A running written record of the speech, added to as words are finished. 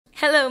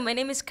Hello, my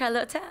name is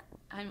Carlotta.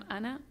 I'm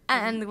Anna.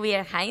 And we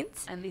are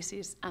Hinds. And this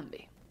is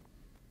AMBY.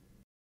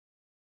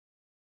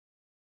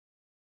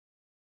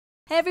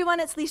 Hey everyone,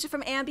 it's Lisa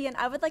from AMBY, and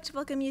I would like to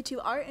welcome you to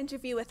our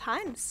interview with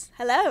Hinds.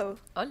 Hello.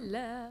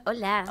 Hola.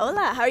 Hola.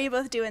 Hola. How are you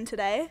both doing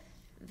today?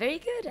 Very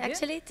good,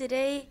 actually.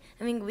 Today,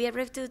 we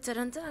arrived to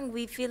Toronto and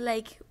we feel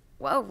like,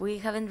 wow, we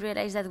haven't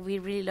realized that we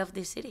really love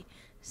this city.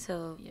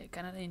 So yeah,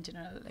 Canada in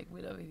general, like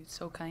we love it. It's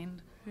so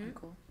kind and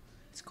cool.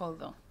 It's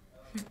cold though.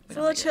 It's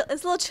a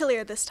little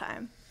chillier this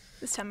time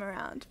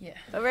around. Yeah.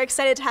 But we're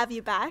excited to have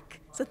you back.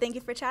 So thank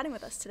you for chatting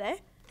with us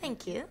today.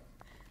 Thank you.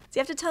 So you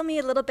have to tell me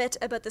a little bit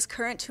about this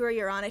current tour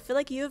you're on. I feel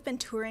like you have been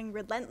touring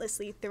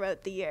relentlessly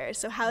throughout the year.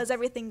 So how is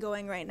everything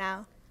going right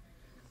now?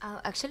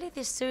 Actually,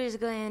 this tour is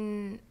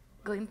going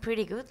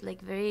pretty good,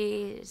 like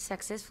very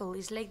successful.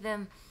 It's like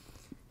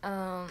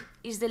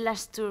it's the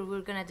last tour we're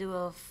gonna do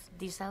of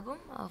this album,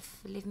 of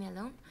Leave Me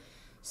Alone.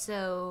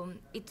 So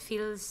it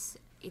feels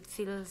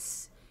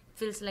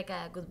like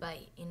a goodbye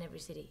in every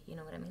city. You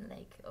know what I mean?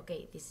 Like,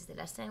 okay, this is the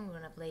last time we're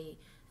gonna play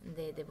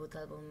the debut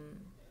album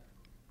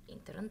in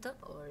Toronto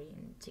or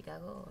in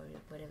Chicago or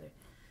whatever.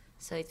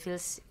 So it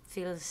feels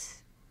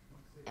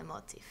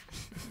emotive.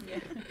 Yeah.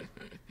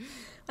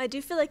 I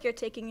do feel like you're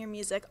taking your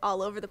music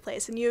all over the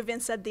place, and you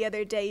even said the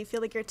other day you feel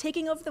like you're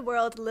taking over the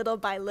world little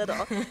by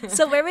little.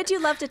 So where would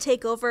you love to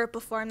take over or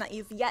perform that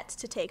you've yet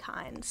to take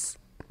Hinds?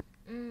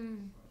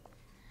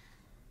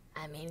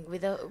 I mean,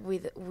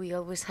 we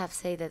always have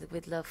said that we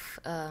love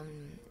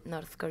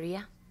North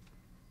Korea.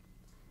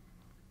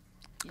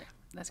 Yeah,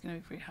 that's gonna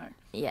be pretty hard.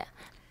 Yeah,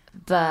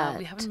 but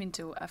we haven't been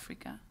to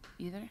Africa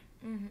either.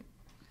 Mm-hmm.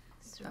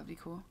 So that'd be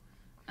cool.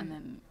 And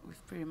then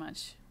we've pretty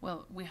much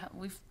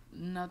we've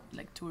not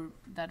like toured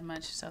that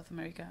much South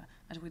America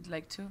as we'd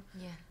like to.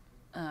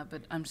 Yeah.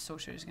 But I'm so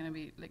sure it's gonna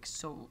be like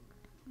so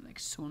like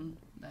soon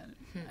that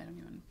I don't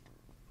even.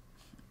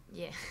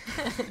 Yeah.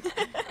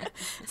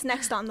 It's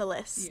next on the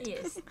list. Yeah.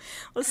 Yes.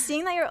 Well,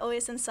 seeing that you're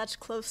always in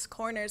such close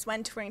corners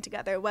when touring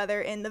together,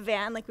 whether in the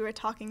van, like we were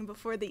talking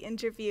before the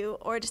interview,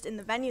 or just in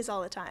the venues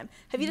all the time,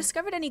 have you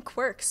discovered any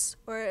quirks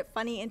or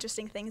funny,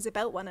 interesting things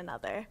about one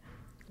another?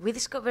 We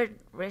discovered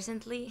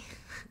recently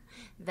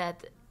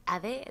that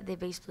Ade, the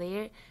bass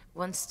player,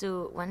 wants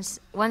to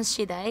once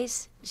she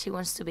dies, she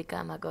wants to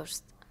become a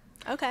ghost.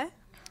 Okay.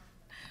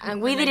 And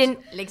we didn't,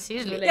 like,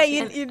 seriously. Yeah,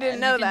 you didn't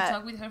know that. You can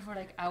talk with her for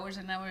like hours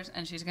and hours,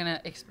 and she's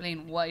gonna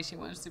explain why she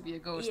wants to be a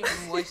ghost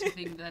and why she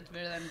thinks that's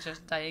better than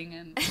just dying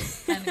and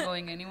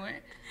going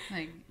anywhere.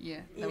 Like, yeah,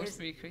 that was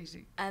pretty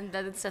crazy. And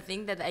that's a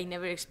thing that I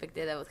never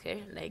expected about her.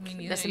 Like, Me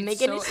neither. doesn't It's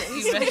make any so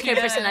sense with her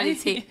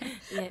personality.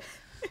 Yeah.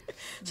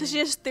 So she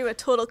just threw a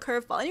total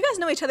curveball. And you guys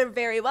know each other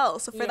very well,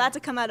 so for that to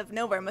come out of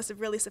nowhere must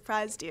have really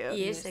surprised you.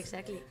 Yes,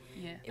 exactly.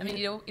 Yeah, I mean,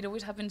 it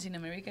always happens in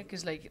America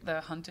because like the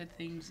haunted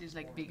things is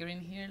like bigger in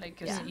here. Like,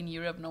 because in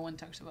Europe no one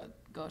talks about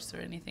ghosts or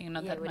anything,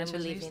 not that we much don't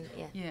at believe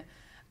least. in,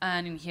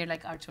 And in here,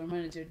 like our tour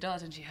manager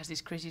does, and she has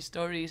these crazy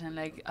stories, and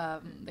like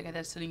the guy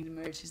that's selling the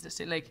merch is the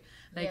same. Like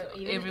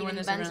everyone even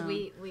that's bands around.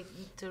 we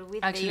tour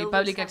with, Actually,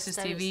 public access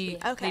TV,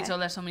 Okay. they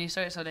told us so many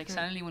stories. So like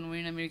suddenly when we're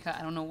in America,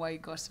 I don't know why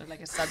ghosts are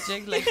like a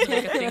subject, like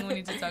a thing we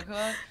need to talk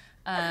about.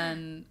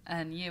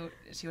 And yeah,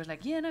 she was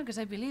like, yeah, no, because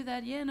I believe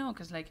that, yeah, no,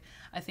 because like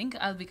I think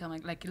I'll become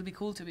like it'll be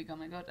cool to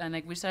become a god. And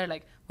like we started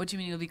like, what do you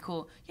mean it'll be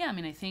cool? Yeah, I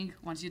mean I think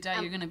once you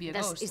die you're gonna be a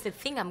ghost. It's the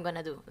thing I'm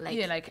gonna do. Like,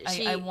 yeah, like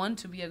I want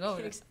to be a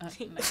ghost.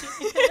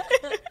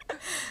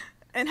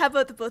 And how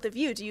about the both of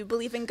you? Do you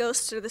believe in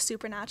ghosts or the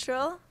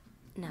supernatural?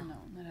 No,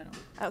 not at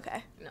all. Okay.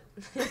 No.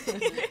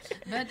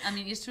 But I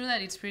mean, it's true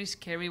that it's pretty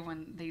scary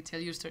when they tell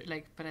you a story,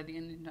 like, but at the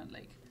end, it's not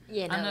like.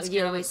 Yeah, no, I'm not you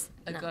scared always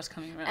of a ghost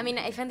coming around. I mean,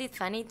 I find it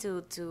funny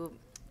to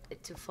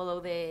follow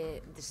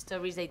the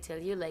stories they tell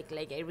you. Like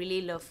I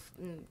really love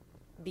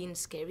being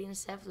scary and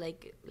stuff.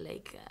 Like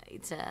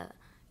it's a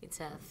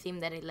theme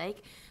that I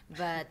like,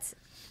 but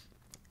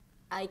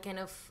I kind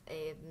of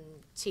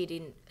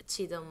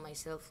cheat on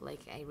myself.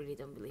 Like I really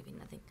don't believe in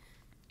nothing.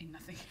 In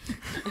nothing.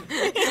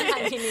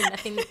 I mean, in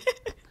nothing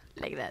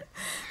like that.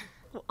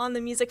 On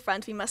the music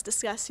front, we must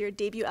discuss your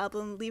debut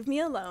album, Leave Me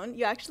Alone.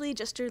 You actually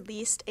just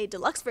released a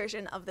deluxe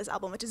version of this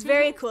album, which is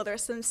very cool.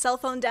 There's some cell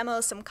phone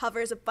demos, some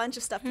covers, a bunch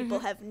of stuff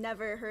people have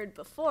never heard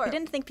before. You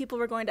didn't think people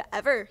were going to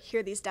ever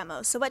hear these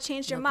demos. So what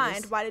changed your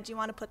mind? Why did you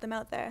want to put them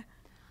out there?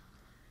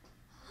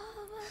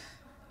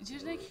 It's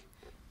just like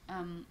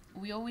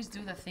we always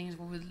do the things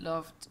we would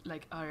love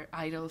like our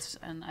idols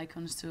and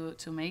icons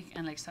to make,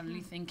 and like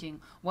suddenly thinking,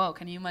 wow,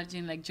 can you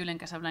imagine like Julian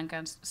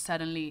Casablancas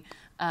suddenly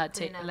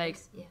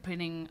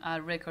printing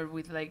a record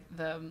with like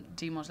the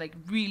demos, like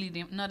really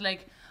not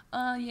like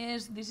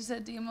yes, this is a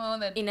demo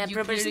that in a you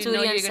proper clearly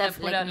studio know and you're gonna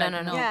stuff, put like,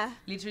 out, no. Yeah.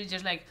 Literally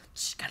just like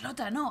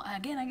Carlotta, no,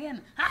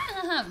 again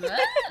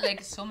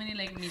like so many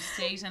like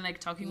mistakes and like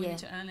talking with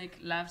each other and like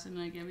laughs and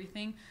like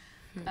everything.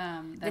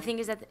 The thing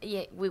is that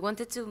we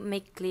wanted to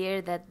make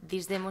clear that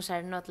these demos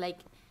are not like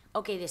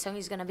okay, the song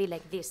is gonna be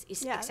like this.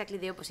 It's exactly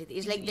the opposite.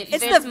 It's like the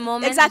It's first the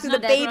moment. exactly it's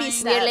the not baby that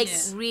steps. we're like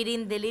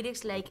reading the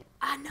lyrics like,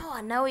 no,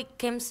 and now it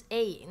comes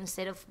A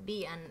instead of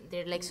B, and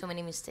there are like so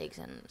many mistakes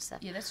and stuff.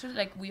 Yeah, that's true.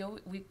 Like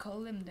we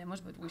call them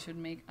demos, but we should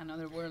make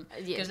another word,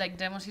 because like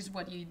demos is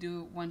what you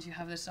do once you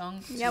have the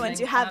song. Yeah, so once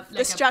you have like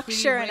the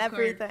structure and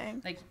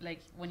everything.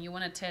 Like when you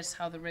want to test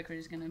how the record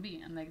is gonna be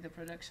and like the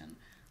production.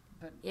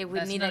 But Yeah, we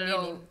that's need not a at new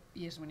all- name.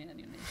 Yes, we need a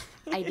new name.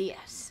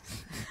 Ideas.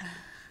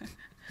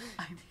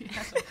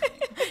 Ideas.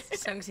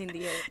 Songs in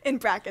the air. In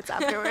brackets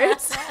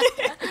afterwards.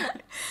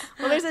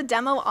 Well, there's a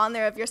demo on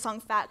there of your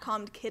song Fat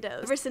Calmed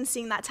Kiddos. Ever since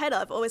seeing that title,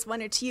 I've always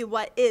wondered to you,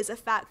 what is a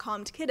fat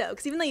calmed kiddo?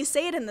 Because even though you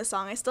say it in the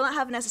song, I still don't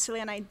have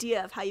necessarily an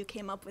idea of how you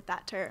came up with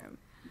that term.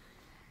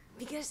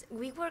 Because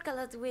we work a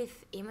lot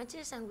with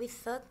images, and we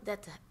thought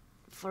that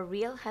for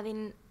real,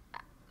 having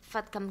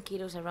fat cam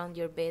kiddos around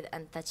your bed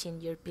and touching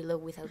your pillow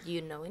without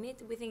you knowing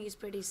it, we think is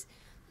pretty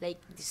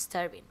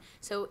disturbing.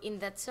 So in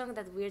that song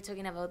that we're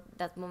talking about,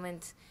 that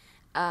moment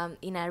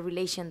in a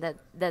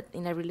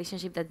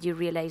relationship that you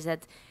realize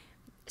that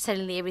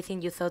suddenly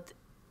everything you thought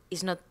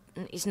is not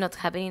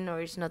happening,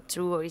 or is not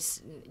true, or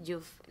is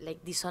you've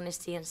like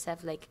dishonesty and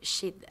stuff, like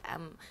shit. I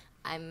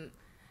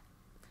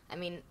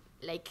mean,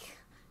 like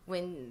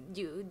when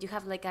you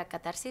have like a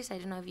catharsis. I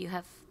don't know if you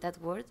have that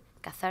word,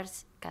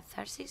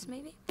 catharsis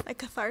maybe. A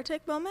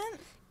cathartic moment?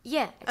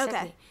 Yeah, exactly.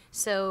 Okay.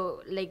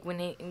 So, like when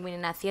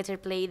in a theater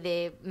play,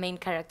 the main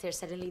character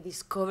suddenly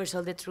discovers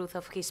all the truth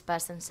of his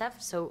past and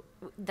stuff. So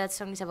that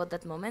song is about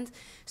that moment.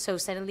 So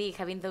suddenly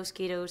having those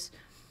kiddos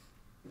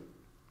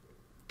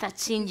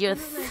touching your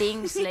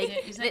things,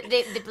 like,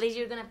 the place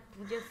you're gonna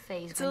put your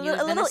face. It's when a you're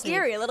little gonna sleep.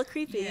 eerie, a little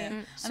creepy.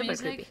 Yeah. I Super mean,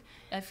 it's creepy. like,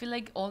 I feel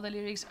like all the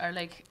lyrics are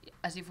like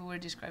as if we were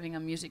describing a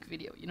music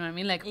video. You know what I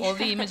mean? Like all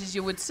the images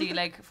you would see,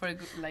 like for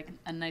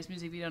a nice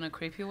music video in a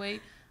creepy way,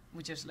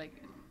 we just like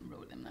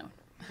wrote them now.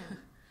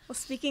 Well,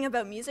 speaking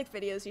about music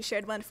videos, you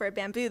shared one for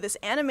Bamboo, this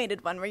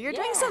animated one where you're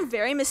doing some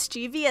very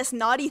mischievous,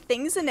 naughty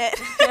things in it.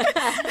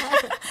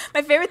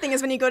 My favorite thing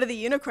is when you go to the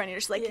unicorn, you're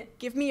just like,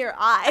 give me your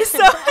eyes.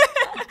 So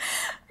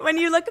when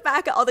you look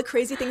back at all the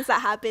crazy things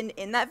that happened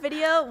in that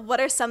video, what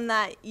are some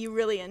that you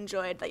really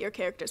enjoyed that your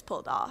characters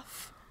pulled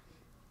off?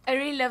 I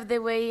really love the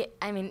way,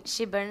 I mean,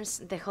 she burns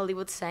the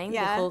Hollywood sign, the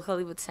Yeah. whole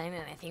Hollywood sign,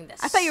 and I think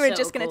that's I thought you were so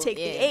just going cool. to take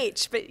Yeah. the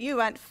H, but you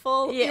went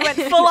full Yeah. you went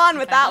full on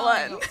with that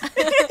one.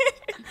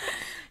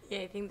 Yeah,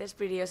 I think that's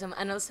pretty awesome.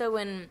 And also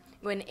when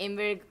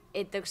AMBY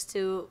talks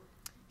to,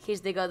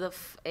 he's the god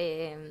of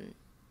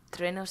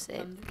truenos,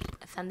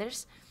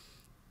 thunders,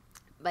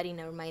 but in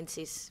our minds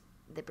he's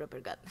the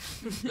proper god.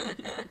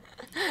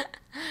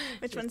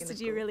 Which She's ones kinda did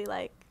you cool. really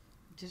like?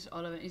 Just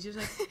all of it. It's just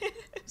like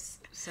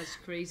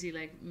such crazy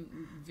like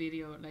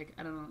video. Like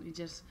I don't know. It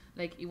just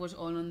like it was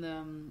all on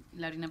the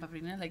Laurina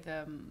Paprina, like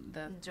the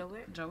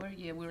drawer.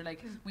 Yeah, we were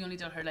like we only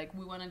told her like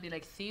we want to be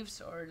like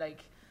thieves or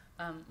like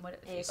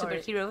what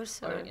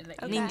Superheroes or like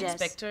ninjas.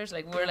 inspectors.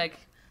 Like we're like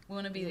we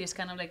want to be these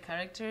kind of like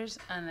characters,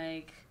 and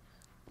like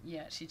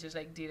yeah, she just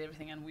like did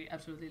everything, and we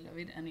absolutely love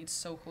it. And it's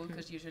so cool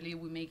because usually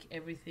we make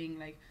everything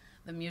like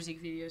the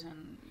music videos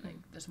and like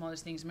the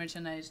smallest things,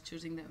 merchandise,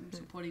 choosing them,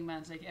 supporting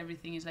bands, like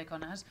everything is like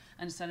on us,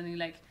 and suddenly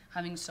like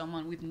having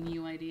someone with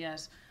new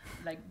ideas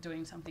like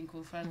doing something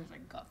cool for us, was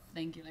like God,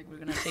 thank you, like we're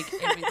gonna take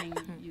everything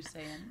you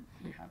say, and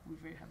we're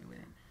very happy with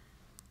it.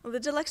 Well, the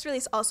deluxe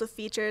release also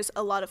features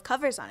a lot of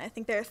covers on it. I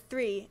think there are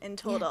 3 in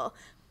total.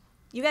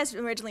 You guys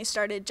originally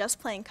started just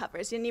playing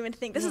covers. You didn't even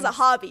think this is a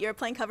hobby. You were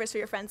playing covers for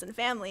your friends and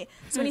family.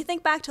 So when you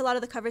think back to a lot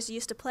of the covers you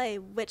used to play,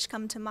 which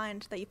come to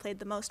mind that you played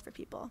the most for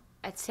people?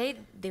 I'd say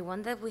the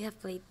one that we have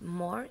played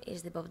more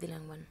is the Bob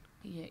Dylan one.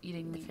 Yeah,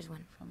 Eating The Me first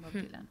one. from Bob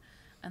Dylan,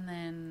 and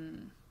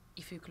then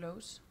If You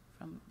Close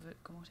from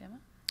 ¿cómo se llama?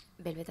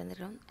 Velvet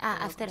Underground.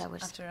 After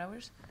Hours. After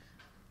Hours,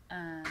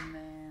 and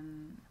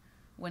then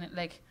when it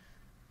like.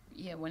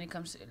 Yeah, when it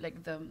comes to,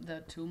 like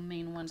the 2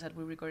 main ones that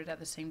we recorded at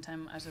the same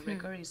time as a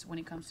record is When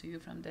It Comes to You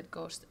from Dead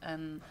Ghost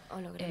and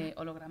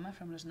Holograma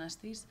from Los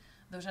Nasties.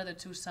 Those are the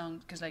 2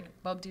 songs because like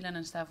Bob Dylan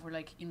and stuff were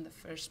like in the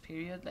first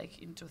period, like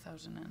in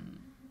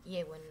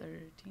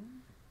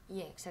 2013.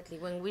 Yeah, exactly.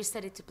 When we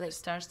started to play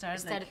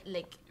Started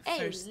like hey,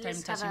 first time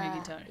let's touching have a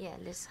guitar. Yeah,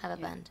 let's have a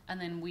band.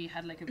 And then we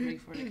had like a break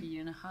for like a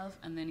year and a half,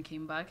 and then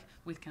came back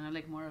with kind of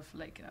like more of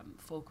like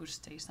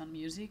focused taste on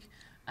music.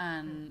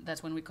 And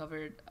that's when we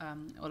covered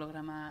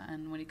Holograma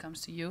and When It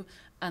Comes to You,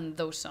 and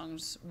those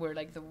songs were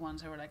like the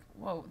ones I were like,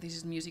 whoa, this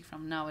is music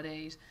from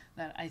nowadays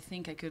that I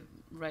think I could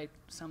write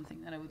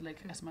something that I would like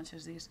as much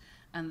as this.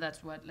 And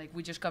that's what, like,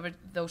 we just covered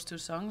those 2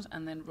 songs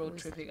and then road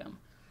tripping them.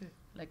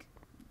 Like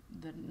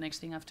the next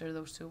thing after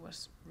those 2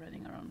 was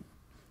writing our own.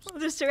 Well,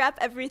 just to wrap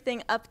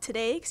everything up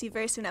today, because you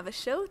very soon have a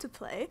show to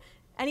play,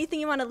 anything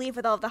you want to leave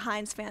with all of the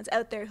Hinds fans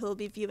out there who will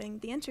be viewing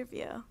the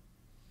interview?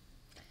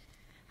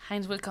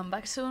 Hinds will come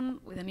back soon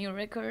with a new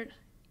record,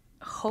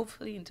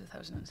 hopefully in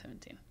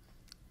 2017.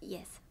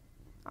 Yes.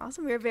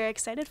 Awesome. We're very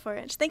excited for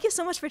it. Thank you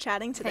so much for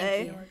chatting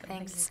today. Thank you.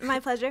 Thanks. My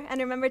pleasure. And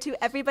remember, to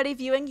everybody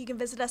viewing, you can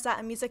visit us at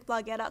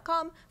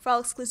musicblogya.com for all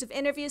exclusive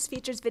interviews,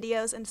 features,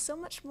 videos, and so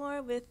much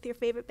more with your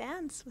favorite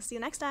bands. We'll see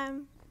you next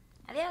time.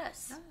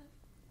 Adios. Bye.